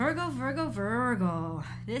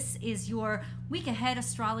Virgo. This is your week ahead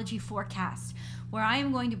astrology forecast, where I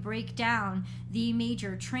am going to break down the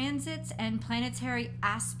major transits and planetary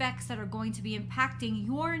aspects that are going to be impacting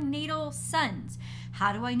your natal suns.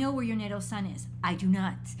 How do I know where your natal sun is? I do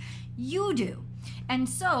not. You do. And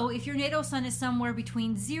so if your natal sun is somewhere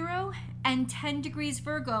between 0 and 10 degrees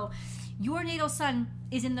Virgo, your natal sun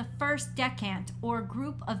is in the first decant or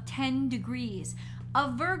group of 10 degrees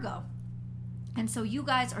of Virgo. And so you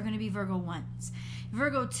guys are going to be Virgo 1s.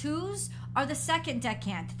 Virgo 2s are the second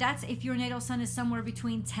decant. That's if your natal sun is somewhere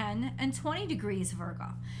between 10 and 20 degrees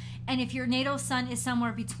Virgo. And if your natal sun is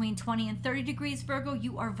somewhere between 20 and 30 degrees Virgo,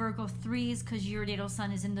 you are Virgo 3s because your natal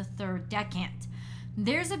sun is in the third decant.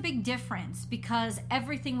 There's a big difference because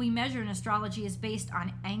everything we measure in astrology is based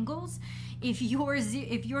on angles. If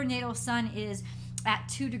your natal sun is at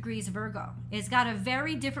 2 degrees Virgo, it's got a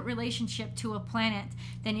very different relationship to a planet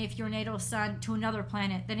than if your natal sun to another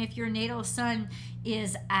planet, than if your natal sun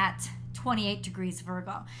is at 28 degrees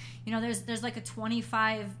Virgo. You know, there's like a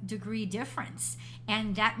 25 degree difference.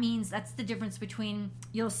 And that means that's the difference between,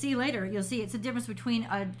 you'll see it's the difference between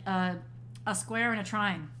a square and a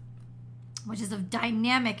trine, which is a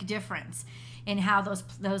dynamic difference in how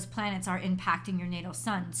those planets are impacting your natal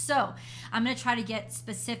sun. So I'm going to try to get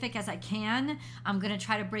specific as I can. I'm going to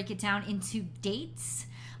try to break it down into dates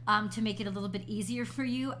to make it a little bit easier for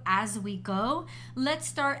you as we go. Let's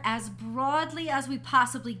start as broadly as we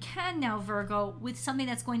possibly can now, Virgo, with something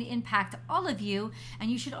that's going to impact all of you.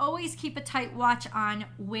 And you should always keep a tight watch on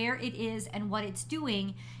where it is and what it's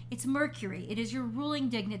doing. It's Mercury. It is your ruling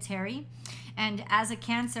dignitary. And as a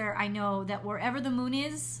Cancer, I know that wherever the moon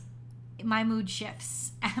is, my mood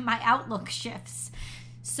shifts and my outlook shifts.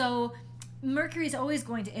 So Mercury is always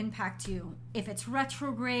going to impact you if it's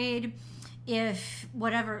retrograde, if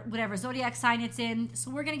whatever zodiac sign it's in.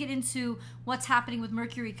 So we're going to get into what's happening with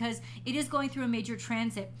Mercury because it is going through a major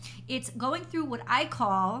transit. It's going through what I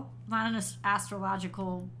call, not an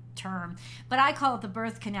astrological term, but I call it the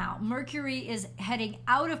birth canal. Mercury is heading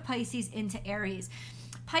out of Pisces into Aries.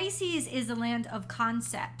 Pisces is a land of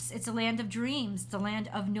concepts. It's a land of dreams. It's a land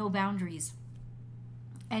of no boundaries.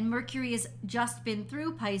 And Mercury has just been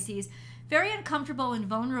through Pisces, very uncomfortable and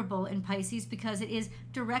vulnerable in Pisces because it is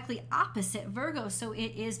directly opposite Virgo. So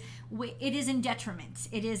it is in detriment.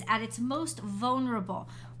 It is at its most vulnerable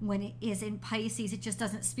when it is in Pisces. It just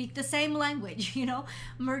doesn't speak the same language. You know,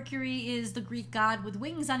 Mercury is the Greek god with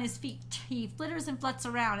wings on his feet. He flitters and fluts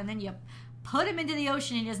around, and then you put him into the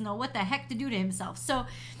ocean, he doesn't know what the heck to do to himself. So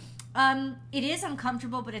it is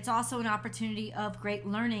uncomfortable, but it's also an opportunity of great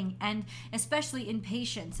learning, and especially in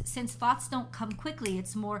patience. Since thoughts don't come quickly,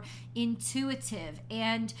 it's more intuitive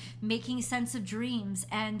and making sense of dreams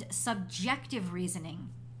and subjective reasoning.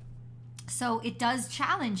 So it does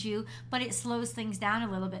challenge you, but it slows things down a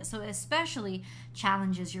little bit. So it especially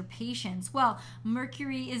challenges your patience. Well,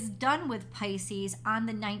 Mercury is done with Pisces on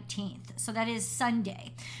the 19th. So that is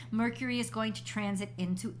Sunday. Mercury is going to transit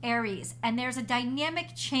into Aries. And there's a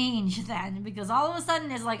dynamic change then, because all of a sudden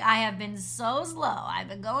it's like, I have been so slow. I've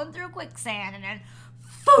been going through quicksand, and then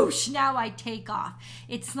whoosh, now I take off.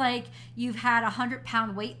 It's like you've had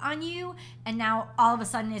 100-pound weight on you, and now all of a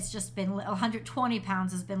sudden it's just been 120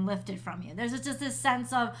 pounds has been lifted from you. There's just this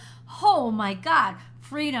sense of, oh my God,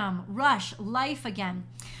 freedom, rush, life again.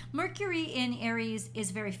 Mercury in Aries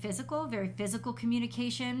is very physical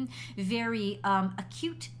communication, very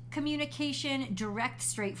acute communication, direct,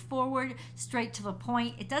 straightforward, straight to the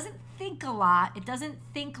point. It doesn't think a lot. It doesn't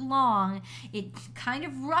think long. It kind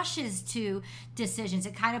of rushes to decisions.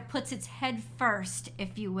 It kind of puts its head first,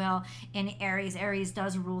 if you will, in Aries. Aries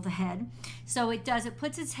does rule the head. So it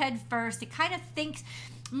puts its head first. It kind of thinks.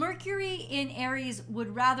 Mercury in Aries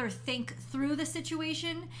would rather think through the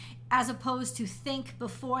situation as opposed to think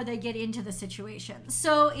before they get into the situation.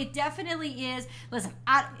 So it definitely is, listen,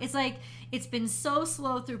 it's like it's been so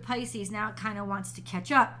slow through Pisces, now it kind of wants to catch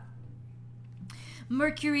up.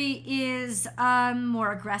 Mercury is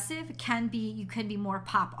more aggressive. You can be more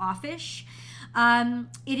pop-offish.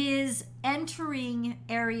 It is entering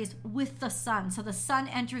Aries with the sun. So the sun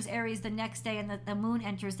enters Aries the next day, and the moon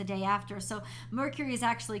enters the day after. So Mercury is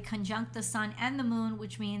actually conjunct the sun and the moon,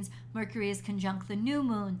 which means Mercury is conjunct the new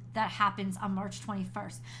moon that happens on March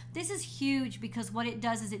 21st. This is huge because what it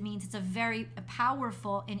does is it means it's a very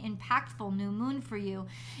powerful and impactful new moon for you.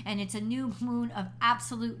 And it's a new moon of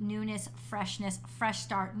absolute newness, freshness, fresh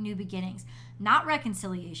start, new beginnings. Not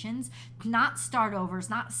reconciliations, not start overs,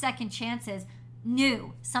 not second chances.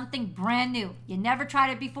 New, something brand new. You never tried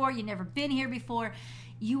it before, you never been here before.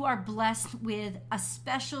 you are blessed with a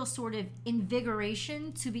special sort of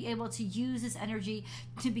invigoration to be able to use this energy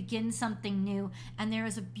to begin something new. And there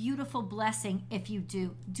is a beautiful blessing if you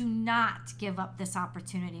do. Do not give up this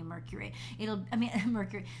opportunity, Mercury.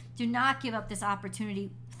 Mercury. Do not give up this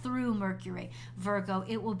opportunity through Mercury, Virgo.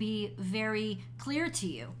 It will be very clear to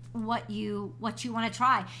you what you want to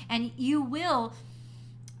try. And you will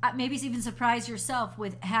maybe even surprise yourself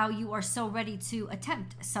with how you are so ready to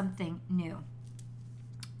attempt something new.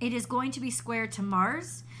 It is going to be square to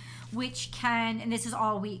Mars, which can, and this is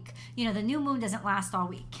all week. You know, the new moon doesn't last all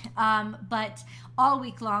week, but all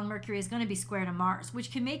week long, Mercury is going to be square to Mars,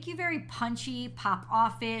 which can make you very punchy,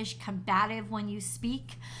 pop-off-ish, combative when you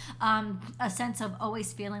speak, a sense of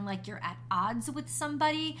always feeling like you're at odds with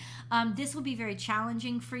somebody. This will be very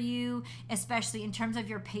challenging for you, especially in terms of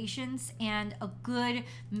your patience, and a good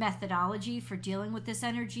methodology for dealing with this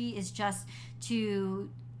energy is just to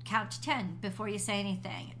count to 10 before you say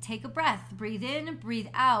anything. Take a breath, breathe in, breathe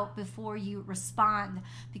out before you respond,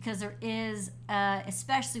 because there is,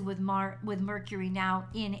 especially with Mercury now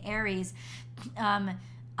in Aries,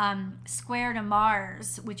 square to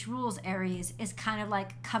Mars, which rules Aries, is kind of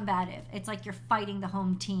like combative. It's like you're fighting the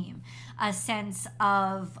home team, a sense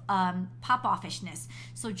of pop-offishness.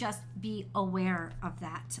 So just be aware of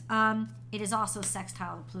that. It is also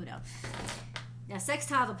sextile to Pluto. Now,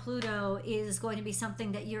 sextile to Pluto is going to be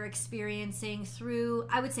something that you're experiencing through,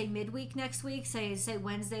 I would say, midweek next week, say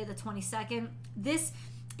Wednesday the 22nd. This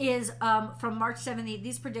is from March 17th.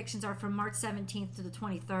 These predictions are from March 17th to the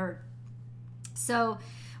 23rd. So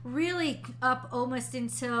really up almost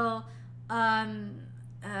until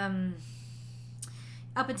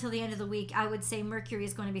up until the end of the week, I would say Mercury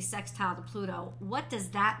is going to be sextile to Pluto. What does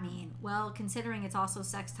that mean? Well, considering it's also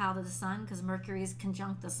sextile to the sun, because Mercury is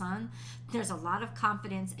conjunct the sun, there's a lot of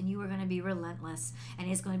confidence, and you are going to be relentless,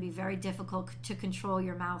 and it's going to be very difficult to control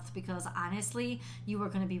your mouth, because honestly, you are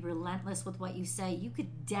going to be relentless with what you say. You could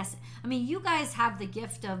you guys have the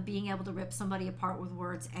gift of being able to rip somebody apart with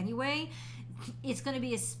words anyway. It's going to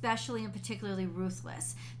be especially and particularly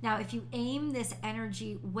ruthless. Now, if you aim this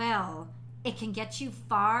energy well, it can get you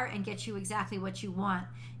far and get you exactly what you want.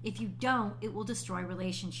 If you don't, it will destroy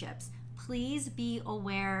relationships. Please be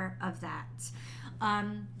aware of that.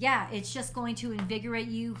 It's just going to invigorate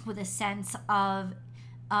you with a sense of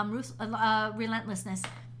relentlessness.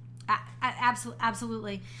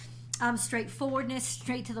 Absolutely. Straightforwardness,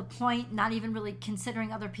 straight to the point, not even really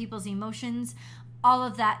considering other people's emotions. All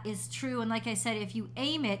of that is true. And like I said, if you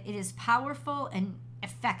aim it, it is powerful and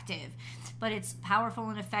effective. But it's powerful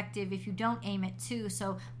and effective if you don't aim it too.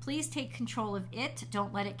 So please take control of it.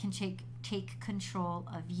 Don't let it take control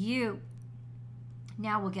of you.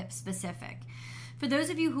 Now we'll get specific. For those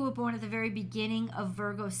of you who were born at the very beginning of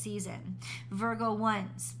Virgo season, Virgo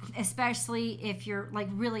ones, especially if you're like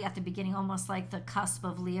really at the beginning, almost like the cusp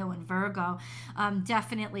of Leo and Virgo,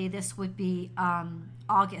 definitely this would be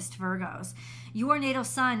August Virgos. Your natal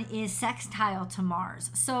sun is sextile to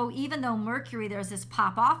Mars. So even though Mercury, there's this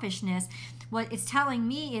pop-offishness, what it's telling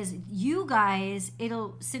me is you guys,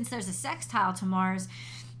 since there's a sextile to Mars,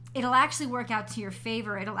 it'll actually work out to your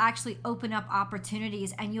favor. It'll actually open up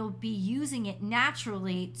opportunities, and you'll be using it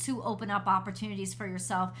naturally to open up opportunities for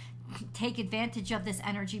yourself. Take advantage of this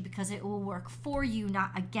energy because it will work for you,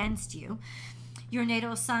 not against you. Your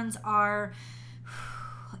natal suns are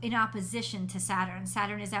in opposition to Saturn.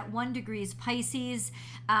 Saturn is at 1 degrees Pisces,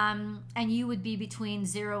 and you would be between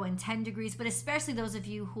 0 and 10 degrees, but especially those of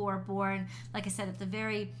you who are born, like I said, at the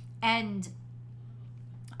very end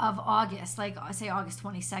of August, like say August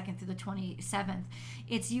 22nd through the 27th,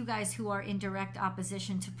 it's you guys who are in direct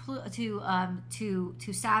opposition to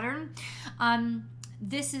Saturn.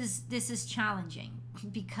 This is challenging,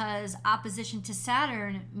 because opposition to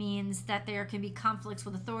Saturn means that there can be conflicts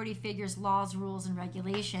with authority figures, laws, rules, and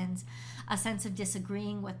regulations, a sense of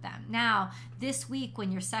disagreeing with them. Now, this week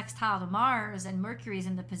when you're sextile to Mars and Mercury is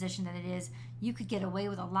in the position that it is, you could get away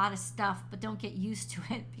with a lot of stuff, but don't get used to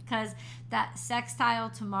it, because that sextile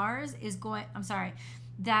to Mars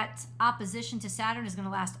that opposition to Saturn is going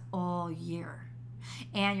to last all year.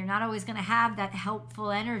 And you're not always going to have that helpful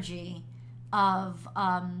energy of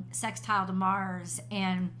sextile to Mars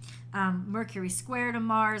and Mercury square to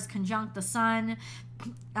Mars, conjunct the sun,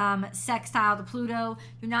 sextile to Pluto.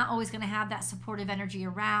 You're not always going to have that supportive energy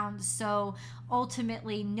around. So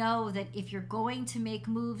ultimately know that if you're going to make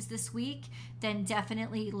moves this week, then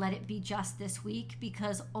definitely let it be just this week,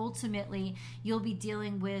 because ultimately you'll be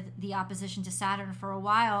dealing with the opposition to Saturn for a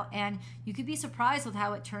while, and you could be surprised with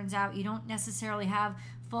how it turns out. You don't necessarily have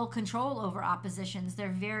full control over oppositions. They're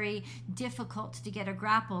very difficult to get a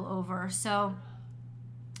grapple over. So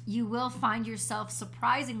you will find yourself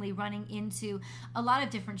surprisingly running into a lot of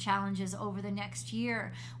different challenges over the next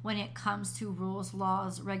year when it comes to rules,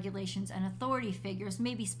 laws, regulations, and authority figures,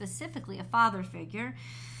 maybe specifically a father figure.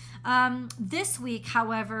 This week,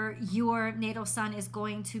 however, your natal sun is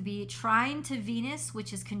going to be trine to Venus,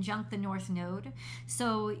 which is conjunct the North Node.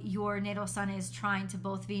 So your natal sun is trine to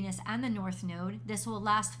both Venus and the North Node. This will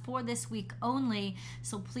last for this week only,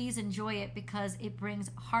 so please enjoy it because it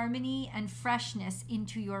brings harmony and freshness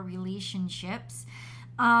into your relationships.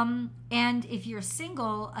 And if you're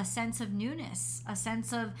single, a sense of newness, a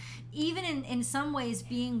sense of even in some ways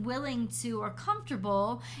being willing to or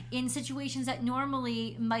comfortable in situations that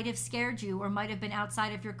normally might have scared you or might have been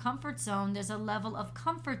outside of your comfort zone. There's a level of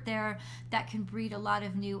comfort there that can breed a lot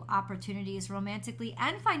of new opportunities romantically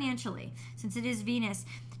and financially. Since it is Venus,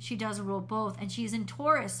 she does rule both, and she's in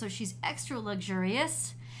Taurus, so she's extra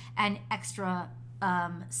luxurious and extra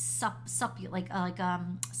supple,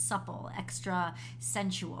 extra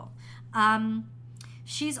sensual.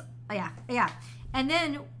 She's and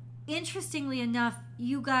then interestingly enough,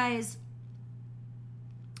 you guys,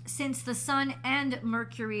 since the sun and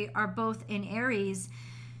Mercury are both in Aries,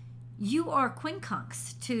 you are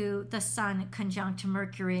quincunx to the sun conjunct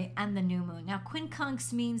Mercury and the new moon. Now,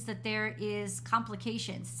 quincunx means that there is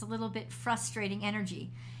complications. It's a little bit frustrating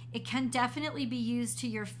energy. It can definitely be used to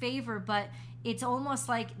your favor, but it's almost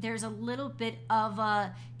like there's a little bit of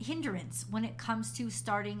a hindrance when it comes to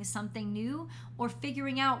starting something new or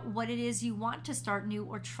figuring out what it is you want to start new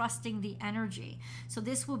or trusting the energy. So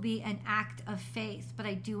this will be an act of faith, but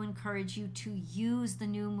I do encourage you to use the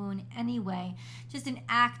new moon anyway. Just an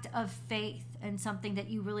act of faith and something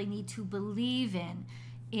that you really need to believe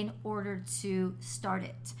in order to start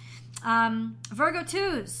it. Virgo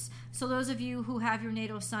 2s. So those of you who have your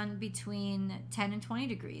natal sun between 10 and 20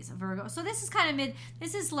 degrees of Virgo. So this is kind of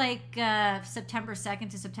this is like September 2nd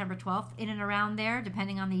to September 12th, in and around there,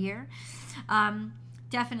 depending on the year.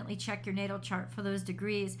 Definitely check your natal chart for those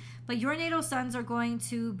degrees. But your natal suns are going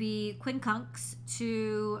to be quincunx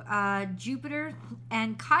to Jupiter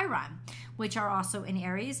and Chiron, which are also in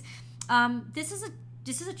Aries.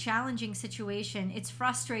 This is a challenging situation. It's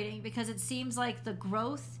frustrating because it seems like the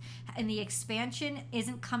growth and the expansion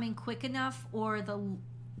isn't coming quick enough, or the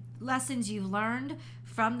lessons you've learned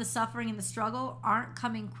from the suffering and the struggle aren't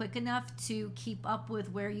coming quick enough to keep up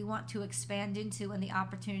with where you want to expand into and the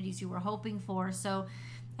opportunities you were hoping for. So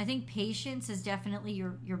I think patience is definitely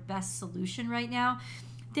your best solution right now.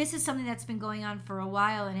 This is something that's been going on for a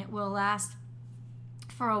while, and it will last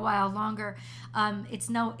for a while longer. It's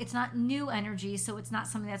not new energy, so it's not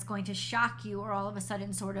something that's going to shock you or all of a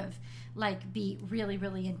sudden sort of like be really,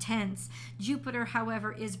 really intense. Jupiter,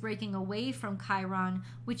 however, is breaking away from Chiron,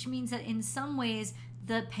 which means that in some ways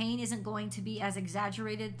the pain isn't going to be as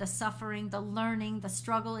exaggerated, the suffering, the learning, the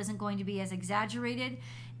struggle isn't going to be as exaggerated,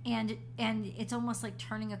 and it's almost like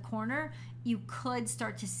turning a corner. You could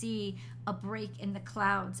start to see a break in the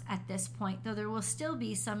clouds at this point, though there will still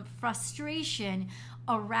be some frustration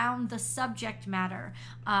around the subject matter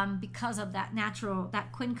because of that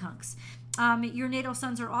quincunx. Your natal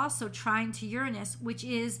suns are also trine to Uranus, which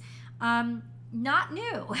is not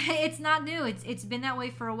new. It's not new. It's been that way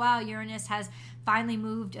for a while. Uranus has finally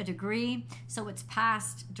moved a degree, so it's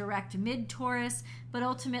past direct mid-Taurus, but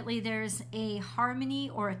ultimately there's a harmony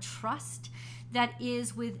or a trust that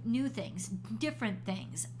is with new things, different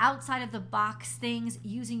things, outside of the box things,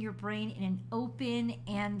 using your brain in an open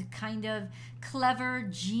and kind of clever,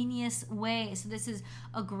 genius way. So this is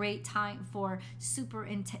a great time for super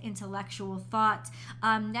intellectual thought.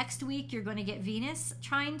 Next week, you're going to get Venus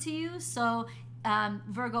trine to you. So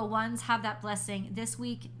Virgo 1s have that blessing this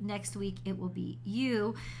week. Next week, it will be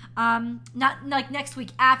you. Not like next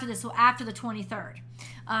week after this, so after the 23rd,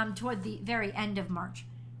 toward the very end of March.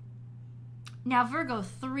 Now, Virgo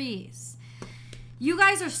 3s, you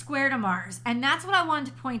guys are square to Mars. And that's what I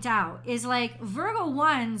wanted to point out is like Virgo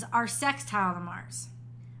 1s are sextile to Mars.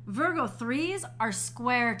 Virgo 3s are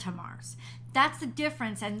square to Mars. That's the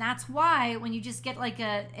difference. And that's why when you just get like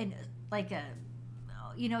a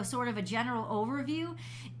sort of a general overview,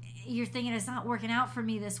 you're thinking it's not working out for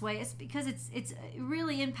me this way. It's because it's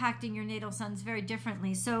really impacting your natal suns very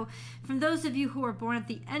differently. So from those of you who are born at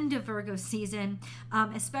the end of Virgo season,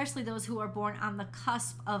 especially those who are born on the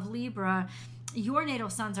cusp of Libra, your natal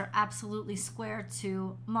suns are absolutely square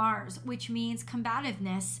to Mars, which means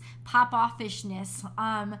combativeness, pop-offishness,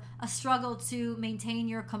 a struggle to maintain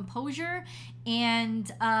your composure,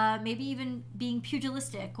 and maybe even being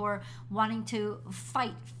pugilistic or wanting to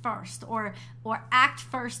fight first or act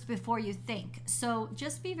first before you think. So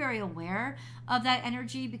just be very aware of that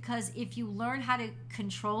energy, because if you learn how to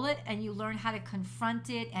control it and you learn how to confront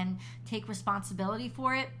it and take responsibility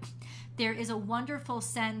for it, there is a wonderful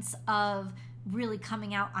sense of really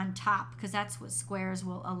coming out on top, because that's what squares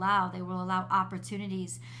will allow. They will allow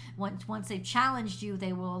opportunities. Once they've challenged you,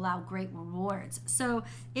 they will allow great rewards. So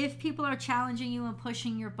if people are challenging you and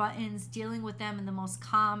pushing your buttons, dealing with them in the most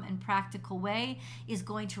calm and practical way is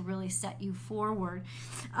going to really set you forward.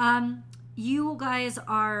 You guys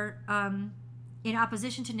are in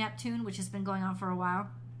opposition to Neptune, which has been going on for a while.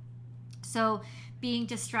 So being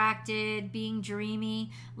distracted, being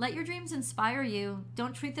dreamy, let your dreams inspire you.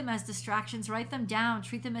 Don't treat them as distractions. Write them down.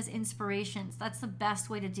 Treat them as inspirations. That's the best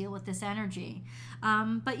way to deal with this energy.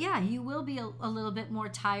 But yeah, you will be a little bit more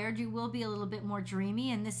tired. You will be a little bit more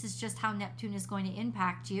dreamy, and this is just how Neptune is going to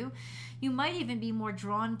impact you. You might even be more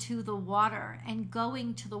drawn to the water and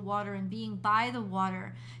going to the water and being by the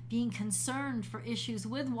water, being concerned for issues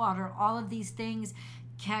with water. All of these things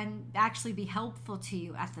can actually be helpful to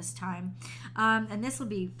you at this time. And this will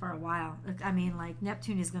be for a while. I mean, like,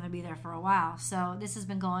 Neptune is going to be there for a while. So this has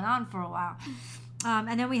been going on for a while.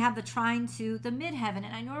 And then we have the trine to the midheaven.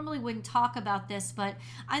 And I normally wouldn't talk about this, but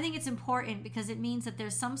I think it's important because it means that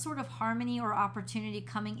there's some sort of harmony or opportunity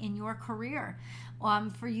coming in your career,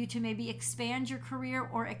 for you to maybe expand your career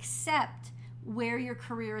or accept where your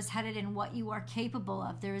career is headed and what you are capable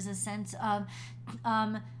of. There is a sense of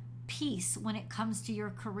peace when it comes to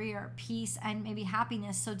your career, peace and maybe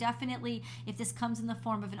happiness. So definitely, if this comes in the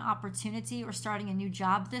form of an opportunity or starting a new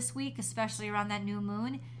job this week, especially around that new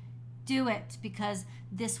moon, do it, because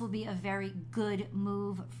this will be a very good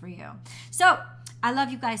move for you. So I love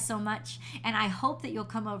you guys so much, and I hope that you'll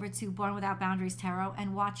come over to Born Without Boundaries Tarot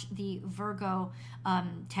and watch the Virgo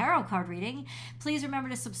tarot card reading. Please remember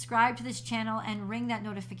to subscribe to this channel and ring that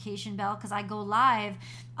notification bell, because I go live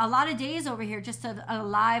a lot of days over here, just a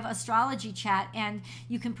live astrology chat, and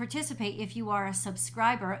you can participate if you are a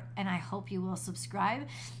subscriber, and I hope you will subscribe.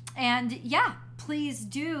 And yeah, please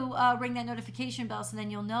do ring that notification bell so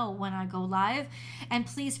then you'll know when I go live. And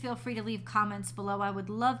please feel free to leave comments below. I would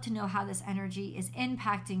love to know how this energy is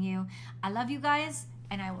impacting you. I love you guys,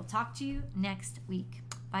 and I will talk to you next week.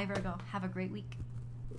 Bye, Virgo. Have a great week.